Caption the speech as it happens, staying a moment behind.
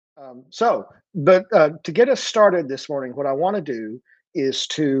To get us started this morning, what I want to do is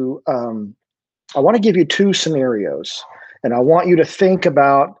I want to give you two scenarios, and I want you to think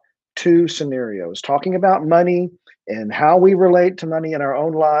about two scenarios, talking about money and how we relate to money in our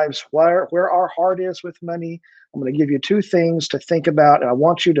own lives, where our heart is with money. I'm going to give you two things to think about, and I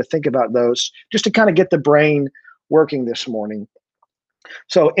want you to think about those just to kind of get the brain working this morning.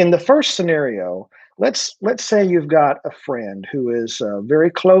 So in the first scenario, let's say you've got a friend who is a very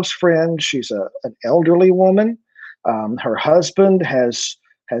close friend. She's an elderly woman. Her husband has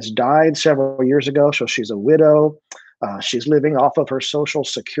died several years ago, so she's a widow. She's living off of her Social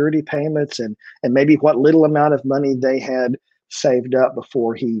Security payments and maybe what little amount of money they had saved up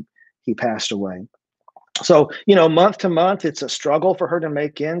before he passed away. So, month to month, it's a struggle for her to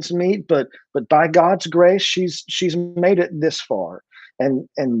make ends meet, but by God's grace, she's made it this far. And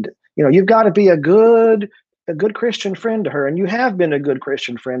you've got to be a good Christian friend to her, and you have been a good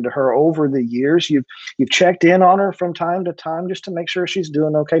Christian friend to her over the years. You've checked in on her from time to time just to make sure she's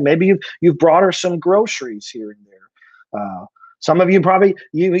doing okay. Maybe you've brought her some groceries here and there. Some of you probably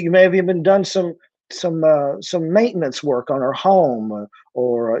you may have even done some maintenance work on her home,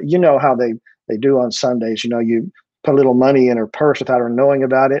 or how they do on Sundays. You put a little money in her purse without her knowing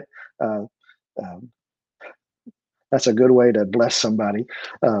about it. That's a good way to bless somebody.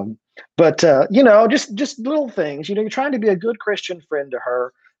 But just little things. You're trying to be a good Christian friend to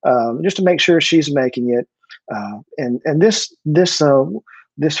her, just to make sure she's making it. And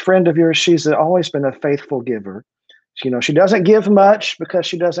this friend of yours, she's always been a faithful giver. She doesn't give much because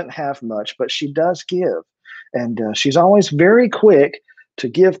she doesn't have much, but she does give, and she's always very quick to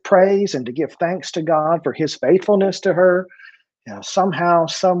give praise and to give thanks to God for His faithfulness to her. Somehow,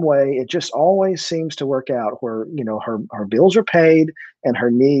 some way, it just always seems to work out where her bills are paid and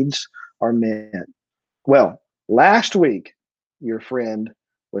her needs are met. Well, last week, your friend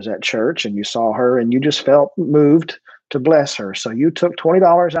was at church and you saw her and you just felt moved to bless her. So you took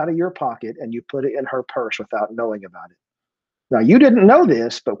 $20 out of your pocket and you put it in her purse without knowing about it. Now, you didn't know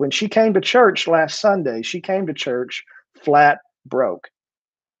this, but when she came to church last Sunday, she came to church flat broke.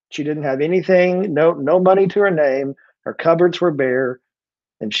 She didn't have anything, no money to her name. Her cupboards were bare,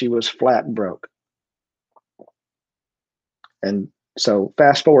 and she was flat broke. And so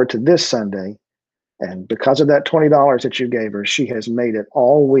fast forward to this Sunday, and because of that $20 that you gave her, she has made it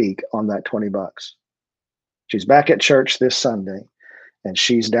all week on that $20. She's back at church this Sunday, and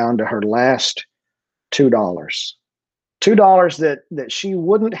she's down to her last $2. $2 that she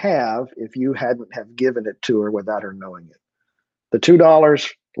wouldn't have if you hadn't have given it to her without her knowing it. The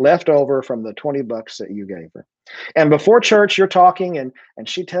 $2 left over from the $20 that you gave her. And before church, you're talking, and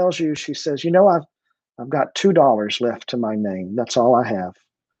she tells you, she says, I've got $2 left to my name. That's all I have.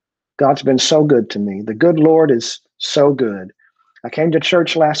 God's been so good to me. The good Lord is so good. I came to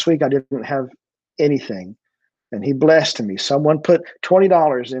church last week. I didn't have anything, and He blessed me. Someone put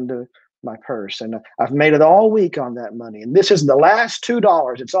 $20 into my purse, and I've made it all week on that money. And this is the last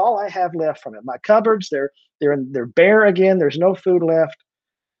 $2. It's all I have left from it. My cupboards, they're bare again. There's no food left.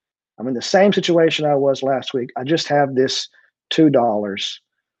 I'm in the same situation I was last week. I just have this $2,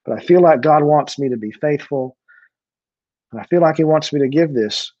 but I feel like God wants me to be faithful, and I feel like He wants me to give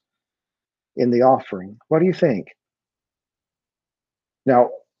this in the offering. What do you think?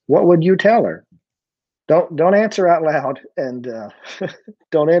 Now, what would you tell her? Don't answer out loud, and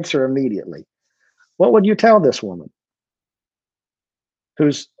don't answer immediately. What would you tell this woman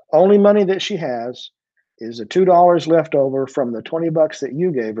whose only money that she has is the $2 left over from the $20 that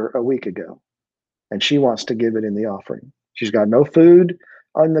you gave her a week ago, and she wants to give it in the offering? She's got no food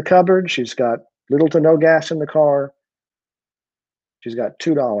on the cupboard. She's got little to no gas in the car. She's got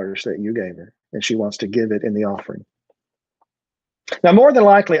 $2 that you gave her, and she wants to give it in the offering. Now, more than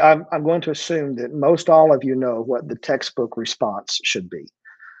likely, I'm going to assume that most all of you know what the textbook response should be.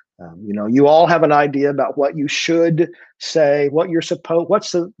 You all have an idea about what you should say, what you're supposed.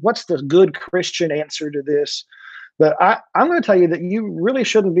 What's the good Christian answer to this? But I'm going to tell you that you really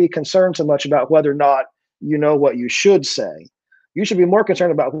shouldn't be concerned so much about whether or not you know what you should say. You should be more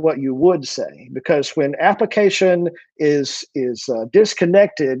concerned about what you would say, because when application is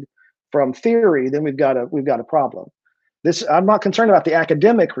disconnected from theory, then we've got a problem. I'm not concerned about the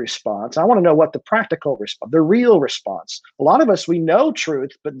academic response. I want to know what the practical response, the real response. A lot of us, we know truth,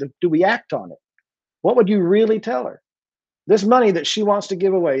 but do we act on it? What would you really tell her? This money that she wants to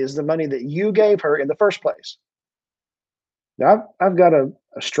give away is the money that you gave her in the first place. Now, I've got a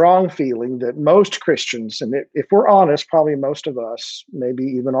strong feeling that most Christians, and if we're honest, probably most of us, maybe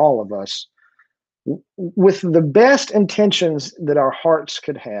even all of us, with the best intentions that our hearts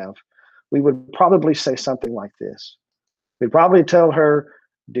could have, we would probably say something like this. We'd probably tell her,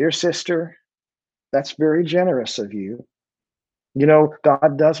 Dear sister, that's very generous of you. You know,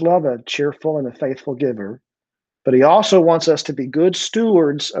 God does love a cheerful and a faithful giver, but he also wants us to be good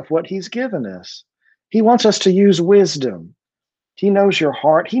stewards of what he's given us. He wants us to use wisdom. He knows your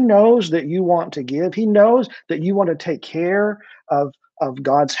heart. He knows that you want to give. He knows that you want to take care of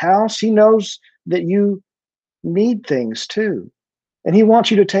God's house. He knows that you need things too. And he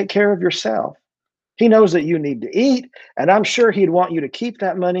wants you to take care of yourself. He knows that you need to eat, and I'm sure he'd want you to keep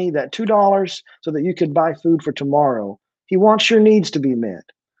that money, that $2, so that you could buy food for tomorrow. He wants your needs to be met.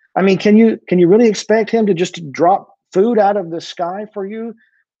 I mean, can you really expect him to just drop food out of the sky for you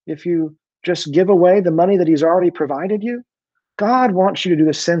if you just give away the money that he's already provided you? God wants you to do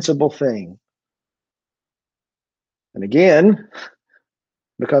the sensible thing. And again,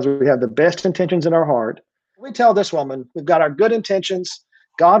 because we have the best intentions in our heart, we tell this woman, we've got our good intentions.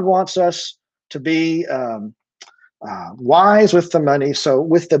 God wants us to be wise with the money. So,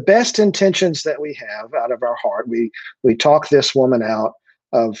 with the best intentions that we have out of our heart, we talk this woman out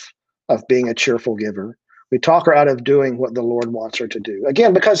of being a cheerful giver. We talk her out of doing what the Lord wants her to do.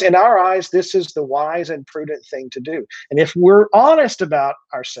 Again, because in our eyes, this is the wise and prudent thing to do. And if we're honest about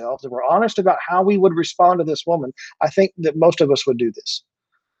ourselves, if we're honest about how we would respond to this woman, I think that most of us would do this.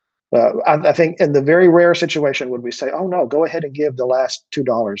 I think in the very rare situation would we say, "Oh no, go ahead and give the last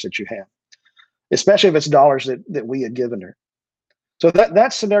 $2 that you have," especially if it's dollars that we had given her. So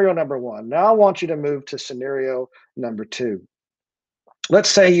that's scenario number one. Now I want you to move to scenario number two. Let's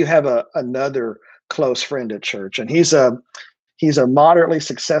say you have another close friend at church, and he's a moderately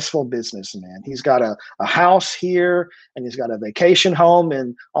successful businessman. He's got a house here, and he's got a vacation home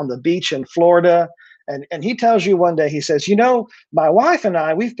on the beach in Florida. And he tells you one day, he says, "You know, my wife and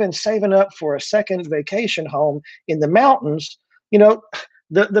I, we've been saving up for a second vacation home in the mountains. You know,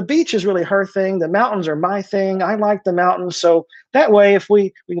 the beach is really her thing. The mountains are my thing. I like the mountains. So that way, if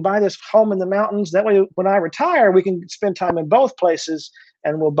we can buy this home in the mountains, that way when I retire, we can spend time in both places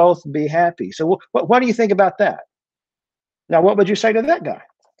and we'll both be happy." So what do you think about that? Now, what would you say to that guy?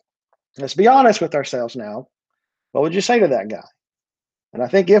 Let's be honest with ourselves now. What would you say to that guy? And I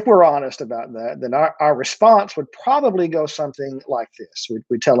think if we're honest about that, then our response would probably go something like this.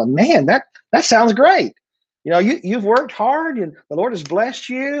 We tell him, "Man, that sounds great. You know, you've worked hard and the Lord has blessed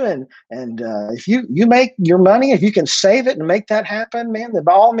you. And if you make your money, if you can save it and make that happen, man, then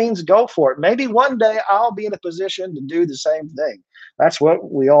by all means go for it. Maybe one day I'll be in a position to do the same thing." That's what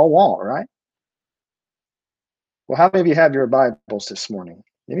we all want, right? Well, how many of you have your Bibles this morning?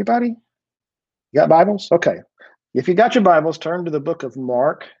 Anybody? You got Bibles? Okay. If you got your Bibles, turn to the book of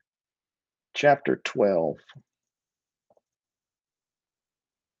Mark, chapter 12.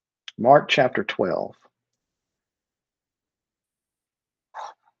 Mark chapter 12.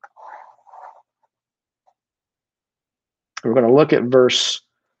 We're going to look at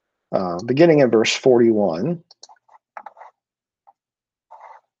beginning in verse 41. Let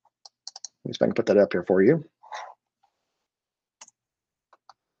me see if I can put that up here for you.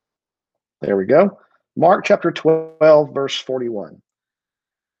 There we go. Mark chapter 12, verse 41.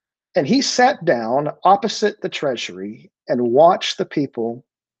 "And he sat down opposite the treasury and watched the people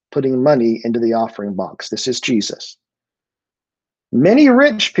putting money into the offering box." This is Jesus. "Many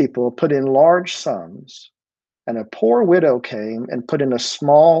rich people put in large sums, and a poor widow came and put in a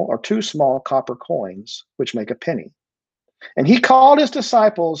small or two small copper coins, which make a penny. And he called his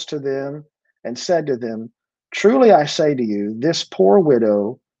disciples to them and said to them, 'Truly I say to you, this poor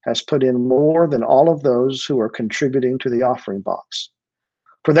widow has put in more than all of those who are contributing to the offering box.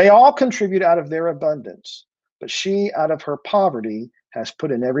 For they all contribute out of their abundance, but she out of her poverty has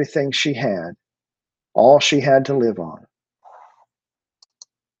put in everything she had, all she had to live on.'"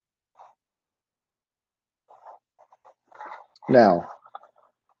 Now,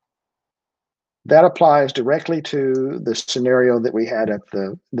 that applies directly to the scenario that we had at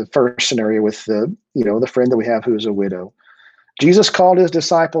the first scenario with the friend that we have who's a widow. Jesus called his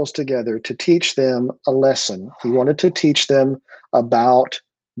disciples together to teach them a lesson. He wanted to teach them about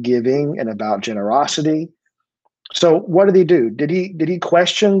giving and about generosity. So what did he do? Did he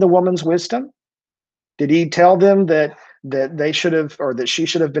question the woman's wisdom? Did he tell them that they should have, or that she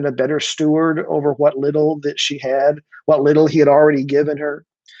should have been a better steward over what little that she had, what little he had already given her?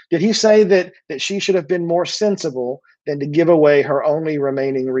 Did he say that she should have been more sensible than to give away her only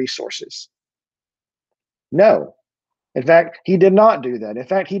remaining resources? No. In fact, he did not do that. In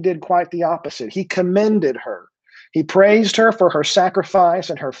fact, he did quite the opposite. He commended her. He praised her for her sacrifice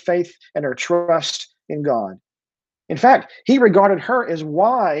and her faith and her trust in God. In fact, he regarded her as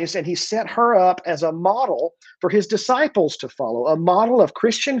wise, and he set her up as a model for his disciples to follow, a model of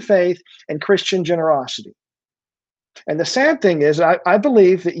Christian faith and Christian generosity. And the sad thing is, I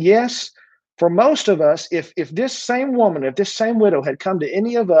believe that, yes, for most of us, if this same woman, if this same widow had come to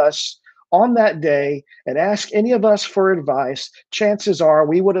any of us on that day and asked any of us for advice, chances are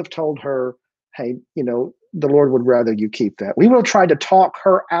we would have told her, hey, the Lord would rather you keep that. We would have tried to talk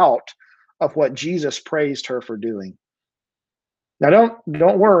her out of what Jesus praised her for doing. Now,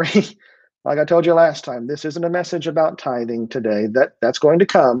 don't worry. Like I told you last time, this isn't a message about tithing today. That's going to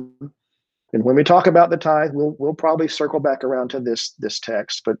come. And when we talk about the tithe, we'll probably circle back around to this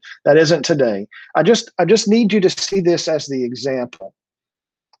text, but that isn't today. I just need you to see this as the example,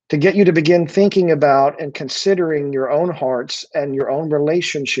 to get you to begin thinking about and considering your own hearts and your own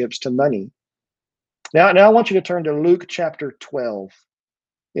relationships to money. Now I want you to turn to Luke chapter 12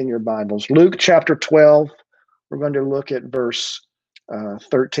 in your Bibles. Luke chapter 12. We're going to look at verse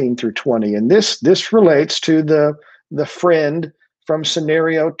 13 through 20, and this relates to the friend from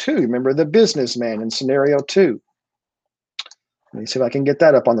scenario 2. Remember the businessman in scenario 2. Let me see if I can get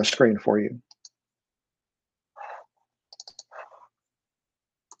that up on the screen for you.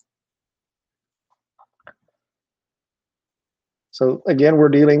 So again, we're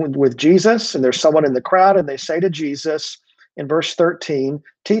dealing with Jesus, and there's someone in the crowd, and they say to Jesus in verse 13,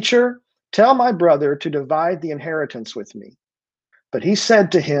 "Teacher, tell my brother to divide the inheritance with me." But he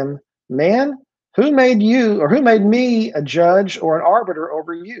said to him, "Man, who made you, or who made me a judge or an arbiter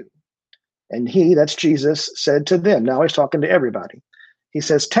over you?" And he, that's Jesus, said to them, now he's talking to everybody. He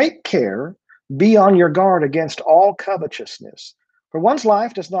says, "Take care, be on your guard against all covetousness, for one's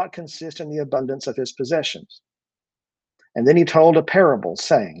life does not consist in the abundance of his possessions." And then he told a parable,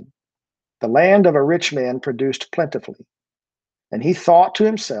 saying, "The land of a rich man produced plentifully. And he thought to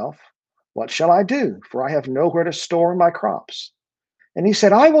himself, 'What shall I do? For I have nowhere to store my crops.' And he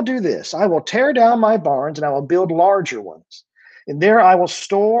said, 'I will do this. I will tear down my barns and I will build larger ones. And there I will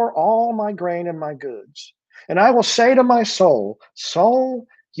store all my grain and my goods. And I will say to my soul, Soul,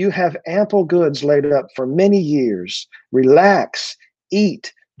 you have ample goods laid up for many years. Relax,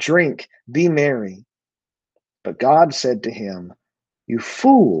 eat, drink, be merry.' But God said to him, 'You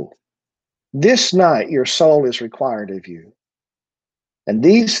fool, this night your soul is required of you. And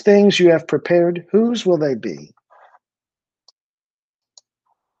these things you have prepared, whose will they be?'"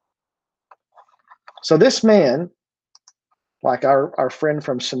 So this man, like our friend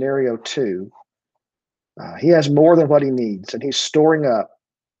from scenario 2, he has more than what he needs, and he's storing up.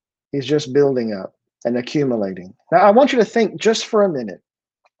 He's just building up and accumulating. Now, I want you to think just for a minute.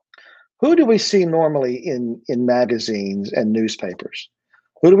 Who do we see normally in magazines and newspapers?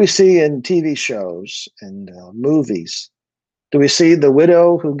 Who do we see in TV shows and movies? Do we see the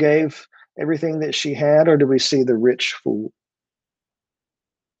widow who gave everything that she had, or do we see the rich fool?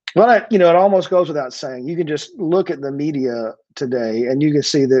 Well, it almost goes without saying. You can just look at the media today, and you can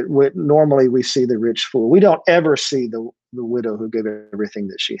see that normally we see the rich fool. We don't ever see the widow who gave everything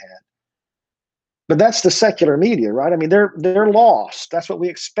that she had. But that's the secular media, right? I mean, they're lost. That's what we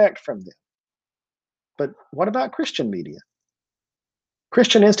expect from them. But what about Christian media?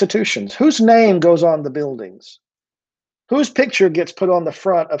 Christian institutions? Whose name goes on the buildings? Whose picture gets put on the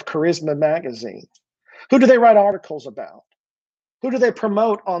front of Charisma magazine? Who do they write articles about? Who do they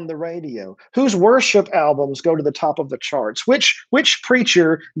promote on the radio? Whose worship albums go to the top of the charts? Which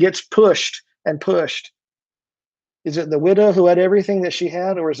preacher gets pushed and pushed? Is it the widow who had everything that she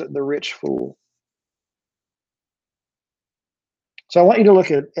had, or is it the rich fool? So I want you to look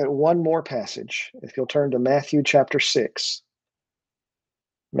at one more passage. If you'll turn to Matthew chapter 6.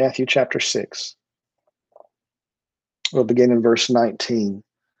 Matthew chapter 6. We'll begin in verse 19.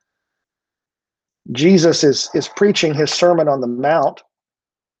 Jesus is preaching his Sermon on the Mount,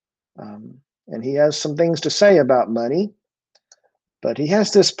 and he has some things to say about money, but he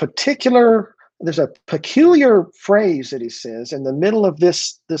has there's a peculiar phrase that he says in the middle of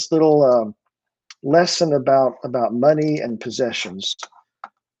this little lesson about money and possessions.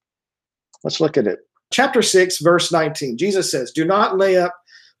 Let's look at it. Chapter 6, verse 19. Jesus says, "Do not lay up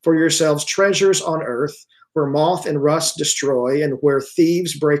for yourselves treasures on earth, where moth and rust destroy, and where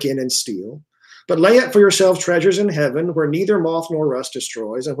thieves break in and steal. But lay up for yourselves treasures in heaven, where neither moth nor rust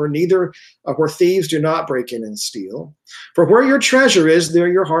destroys, and where thieves do not break in and steal. For where your treasure is, there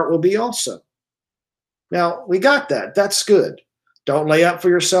your heart will be also." Now, we got that. That's good. Don't lay up for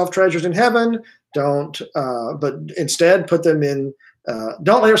yourself treasures in heaven. But instead put them in.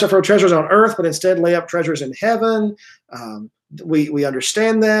 Don't lay yourself for treasures on earth, but instead lay up treasures in heaven. We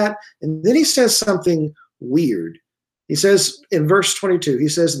understand that. And then he says something weird. He says in verse 22, he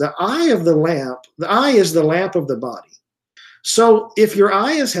says, the eye is the lamp of the body. So if your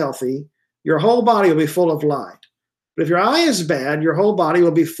eye is healthy, your whole body will be full of light. But if your eye is bad, your whole body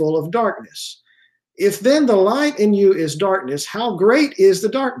will be full of darkness. If then the light in you is darkness, how great is the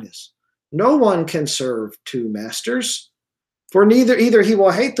darkness? No one can serve two masters. For either he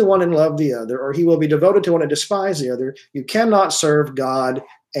will hate the one and love the other, or he will be devoted to one and despise the other. You cannot serve God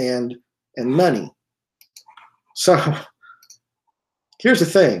and money. So here's the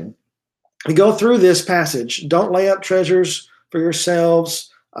thing. We go through this passage. Don't lay up treasures for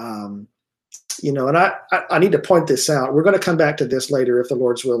yourselves. And I need to point this out. We're going to come back to this later if the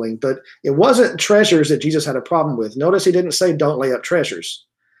Lord's willing. But it wasn't treasures that Jesus had a problem with. Notice he didn't say don't lay up treasures.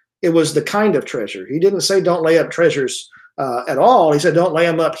 It was the kind of treasure. He didn't say don't lay up treasures at all. He said don't lay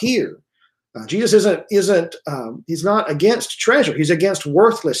them up here. Jesus he's not against treasure. He's against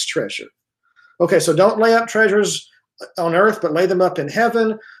worthless treasure. Okay, so don't lay up treasures on earth, but lay them up in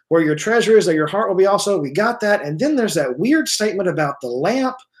heaven. Where your treasure is, there your heart will be also. We got that. And then there's that weird statement about the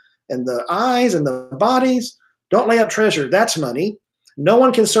lamp and the eyes and the bodies. Don't lay up treasure. That's money. No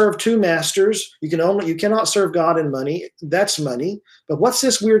one can serve two masters. You cannot serve God and money. That's money. But what's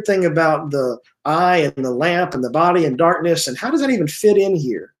this weird thing about the eye and the lamp and the body and darkness? And how does that even fit in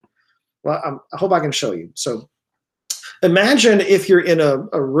here? Well, I hope I can show you. So imagine if you're in a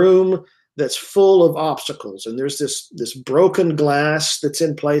room that's full of obstacles, and there's this broken glass that's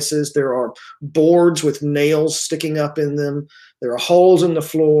in places. There are boards with nails sticking up in them. There are holes in the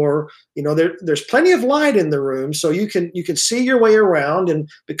floor. There's plenty of light in the room, so you can see your way around, and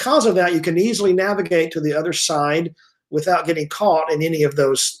because of that, you can easily navigate to the other side without getting caught in any of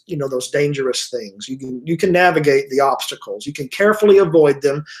those those dangerous things. You can navigate the obstacles. You can carefully avoid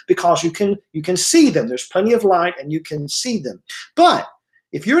them because you can see them. There's plenty of light, and you can see them. But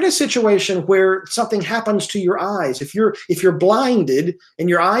if you're in a situation where something happens to your eyes, if you're blinded and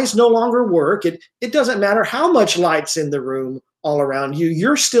your eyes no longer work, it doesn't matter how much light's in the room all around you,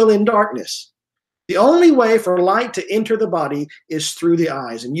 you're still in darkness. The only way for light to enter the body is through the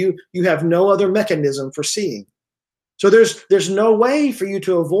eyes, and you have no other mechanism for seeing. So there's no way for you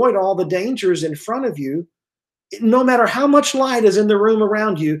to avoid all the dangers in front of you. No matter how much light is in the room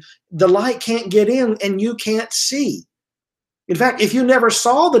around you, the light can't get in and you can't see. In fact, if you never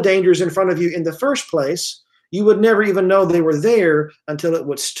saw the dangers in front of you in the first place, you would never even know they were there until it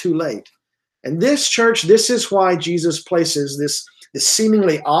was too late. And this is why Jesus places this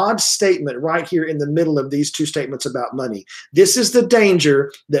seemingly odd statement right here in the middle of these two statements about money. This is the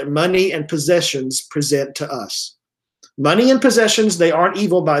danger that money and possessions present to us. Money and possessions, they aren't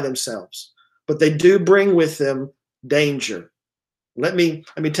evil by themselves, but they do bring with them danger. Let me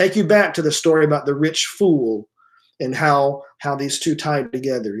take you back to the story about the rich fool and how these two tied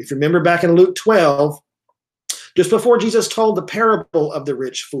together. If you remember back in Luke 12, just before Jesus told the parable of the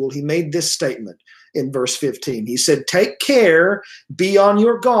rich fool, he made this statement in verse 15. He said, "Take care, be on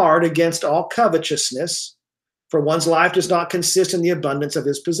your guard against all covetousness, for one's life does not consist in the abundance of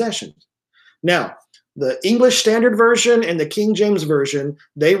his possessions." Now, the English Standard Version and the King James Version,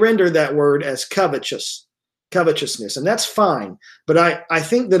 they render that word as covetousness, and that's fine. But I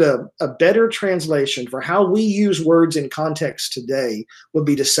think that a better translation for how we use words in context today would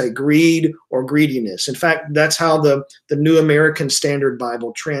be to say greed or greediness. In fact, that's how the New American Standard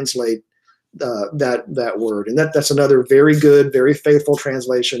Bible translate that word. And that's another very good, very faithful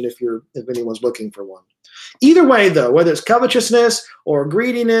translation if anyone's looking for one. Either way, though, whether it's covetousness or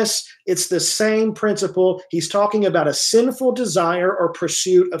greediness, it's the same principle. He's talking about a sinful desire or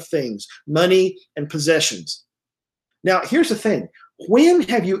pursuit of things, money and possessions. Now, here's the thing. When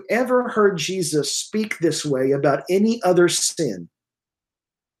have you ever heard Jesus speak this way about any other sin?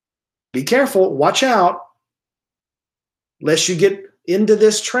 Be careful, watch out, lest you get into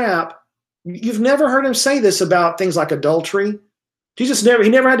this trap. You've never heard him say this about things like adultery. Jesus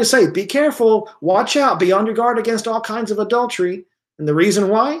never had to say, be careful, watch out, be on your guard against all kinds of adultery. And the reason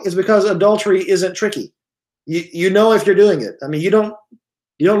why is because adultery isn't tricky. You know if you're doing it. I mean, you don't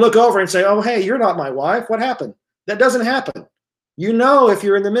look over and say, oh, hey, you're not my wife. What happened? That doesn't happen. You know if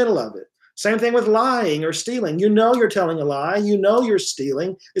you're in the middle of it. Same thing with lying or stealing. You know you're telling a lie. You know you're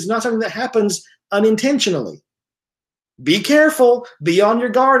stealing. It's not something that happens unintentionally. Be careful. Be on your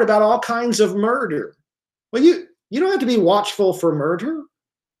guard about all kinds of murder. Well, you don't have to be watchful for murder.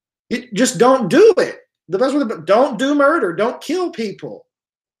 Just don't do it. The best way, don't do murder. Don't kill people.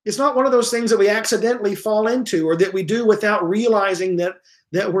 It's not one of those things that we accidentally fall into or that we do without realizing that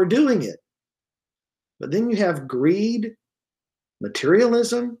we're doing it. But then you have greed,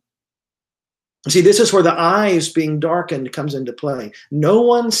 materialism. See, this is where the eyes being darkened comes into play. No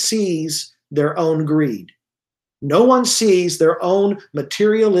one sees their own greed. No one sees their own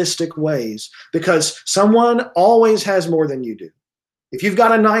materialistic ways because someone always has more than you do. If you've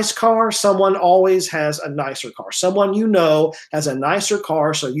got a nice car, someone always has a nicer car. Someone you know has a nicer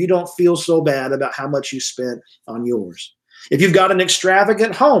car, so you don't feel so bad about how much you spent on yours. If you've got an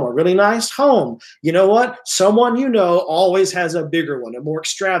extravagant home, a really nice home, you know what? Someone you know always has a bigger one, a more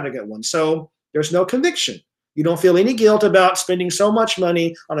extravagant one. So there's no conviction. You don't feel any guilt about spending so much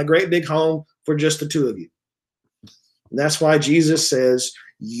money on a great big home for just the two of you. And that's why Jesus says,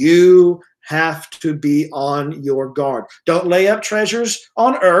 you have to be on your guard. Don't lay up treasures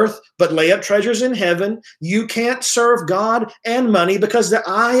on earth, but lay up treasures in heaven. You can't serve God and money because the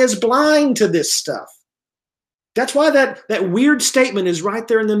eye is blind to this stuff. That's why that weird statement is right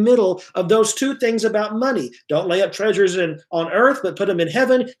there in the middle of those two things about money. Don't lay up treasures on earth, but put them in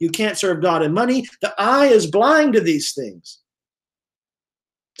heaven. You can't serve God and money. The eye is blind to these things.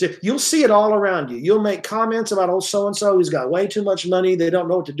 So you'll see it all around you. You'll make comments about, oh, so-and-so, he's got way too much money they don't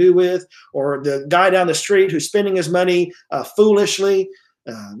know what to do with, or the guy down the street who's spending his money foolishly.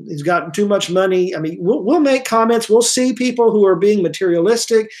 He's got too much money. I mean, we'll make comments. We'll see people who are being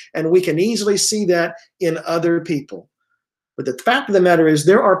materialistic, and we can easily see that in other people. But the fact of the matter is,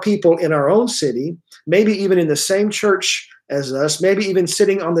 there are people in our own city, maybe even in the same church as us, maybe even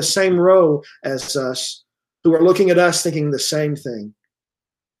sitting on the same row as us, who are looking at us thinking the same thing,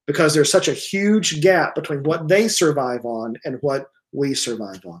 because there's such a huge gap between what they survive on and what we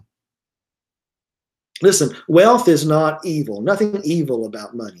survive on. Listen, wealth is not evil. Nothing evil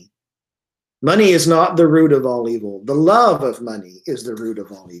about money. Money is not the root of all evil. The love of money is the root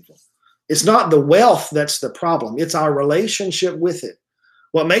of all evil. It's not the wealth that's the problem. It's our relationship with it.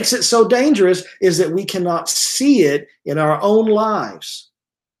 What makes it so dangerous is that we cannot see it in our own lives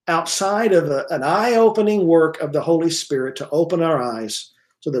outside of an eye-opening work of the Holy Spirit to open our eyes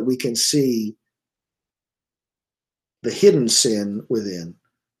so that we can see the hidden sin within.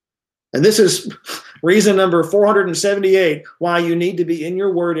 And this is reason number 478, why you need to be in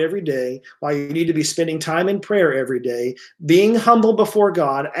your word every day, why you need to be spending time in prayer every day, being humble before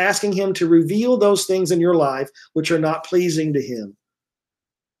God, asking him to reveal those things in your life which are not pleasing to him.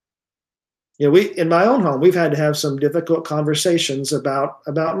 You know, in my own home, we've had to have some difficult conversations about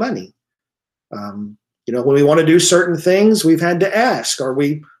money. You know, when we want to do certain things, we've had to ask, are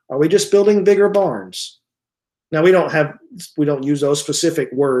we just building bigger barns? Now, we don't use those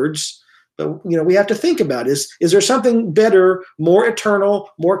specific words, but, you know, we have to think about, is there something better, more eternal,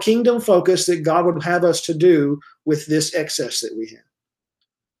 more kingdom focused that God would have us to do with this excess that we have?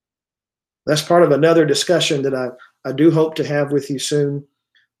 That's part of another discussion that I do hope to have with you soon.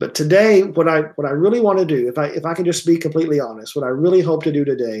 But today, what I really want to do, if I can just be completely honest, what I really hope to do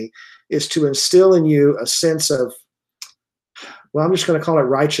today is to instill in you a sense of, well, I'm just going to call it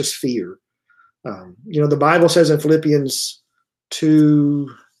righteous fear. You know, the Bible says in Philippians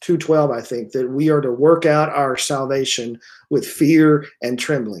 2:12, I think, that we are to work out our salvation with fear and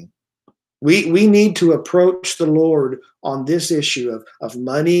trembling. We need to approach the Lord on this issue of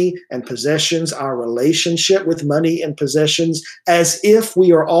money and possessions, our relationship with money and possessions, as if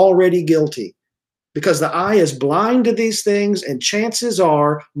we are already guilty. Because the eye is blind to these things, and chances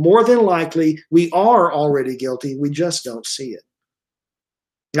are, more than likely, we are already guilty. We just don't see it.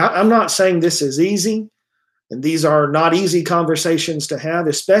 Now, I'm not saying this is easy, and these are not easy conversations to have,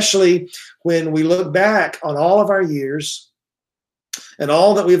 especially when we look back on all of our years and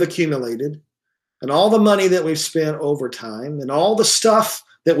all that we've accumulated and all the money that we've spent over time and all the stuff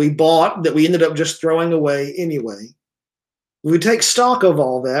that we bought that we ended up just throwing away anyway. When we take stock of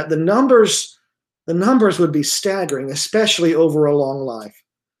all that, the numbers would be staggering, especially over a long life.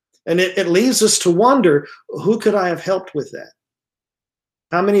 And it leaves us to wonder, who could I have helped with that?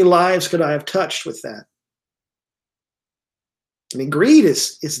 How many lives could I have touched with that? I mean, greed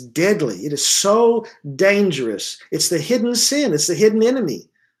is deadly. It is so dangerous. It's the hidden sin. It's the hidden enemy.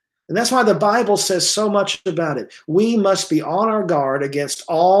 And that's why the Bible says so much about it. We must be on our guard against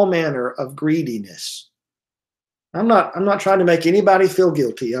all manner of greediness. I'm not trying to make anybody feel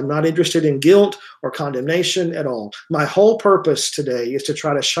guilty. I'm not interested in guilt or condemnation at all. My whole purpose today is to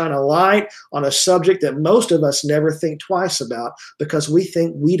try to shine a light on a subject that most of us never think twice about because we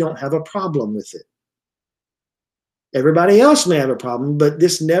think we don't have a problem with it. Everybody else may have a problem, but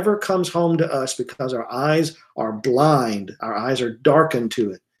this never comes home to us because our eyes are blind. Our eyes are darkened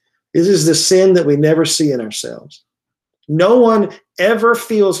to it. This is the sin that we never see in ourselves. No one ever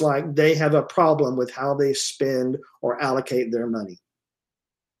feels like they have a problem with how they spend or allocate their money.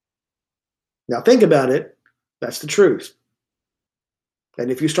 Now think about it. That's the truth. And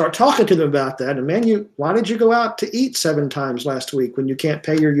if you start talking to them about that, and man, why did you go out to eat 7 times last week when you can't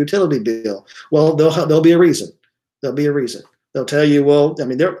pay your utility bill? Well, there'll be a reason. There'll be a reason. They'll tell you, well, I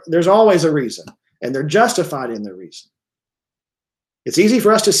mean, there's always a reason, and they're justified in their reason. It's easy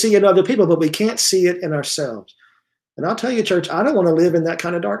for us to see in other people, but we can't see it in ourselves. And I'll tell you, church, I don't want to live in that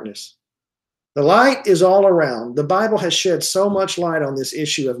kind of darkness. The light is all around. The Bible has shed so much light on this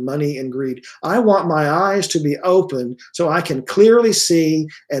issue of money and greed. I want my eyes to be open so I can clearly see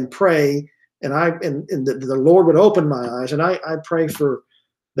and pray, and the Lord would open my eyes. And I pray for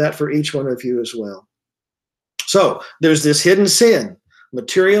that for each one of you as well. So there's this hidden sin,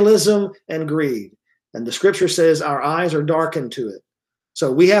 materialism and greed. And the scripture says our eyes are darkened to it.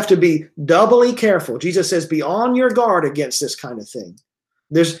 So we have to be doubly careful. Jesus says, be on your guard against this kind of thing.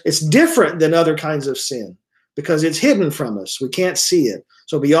 It's different than other kinds of sin because it's hidden from us. We can't see it.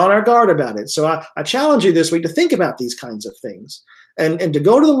 So be on our guard about it. So I challenge you this week to think about these kinds of things and to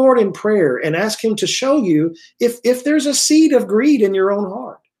go to the Lord in prayer and ask him to show you if there's a seed of greed in your own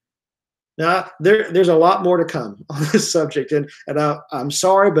heart. Now, there's a lot more to come on this subject, and I'm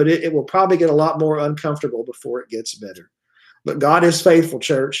sorry, but it will probably get a lot more uncomfortable before it gets better. But God is faithful,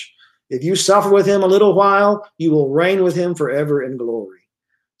 church. If you suffer with him a little while, you will reign with him forever in glory.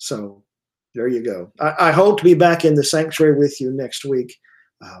 So there you go. I hope to be back in the sanctuary with you next week.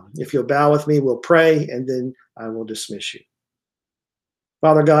 If you'll bow with me, we'll pray, and then I will dismiss you.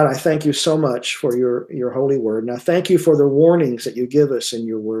 Father God, I thank you so much for your holy word. And I thank you for the warnings that you give us in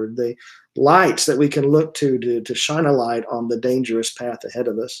your word, the lights that we can look to shine a light on the dangerous path ahead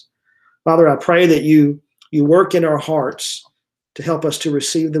of us. Father, I pray that you work in our hearts to help us to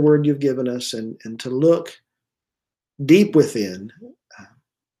receive the word you've given us and to look deep within.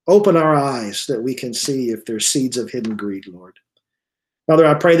 Open our eyes that we can see if there's seeds of hidden greed, Lord. Father,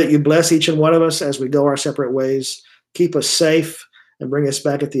 I pray that you bless each and one of us as we go our separate ways. Keep us safe and bring us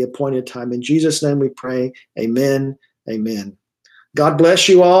back at the appointed time. In Jesus' name we pray. Amen. Amen. God bless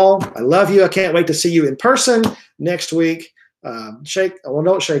you all. I love you. I can't wait to see you in person next week. Don't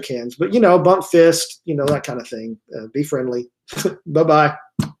shake hands, but, bump fist, that kind of thing. Be friendly. Bye-bye.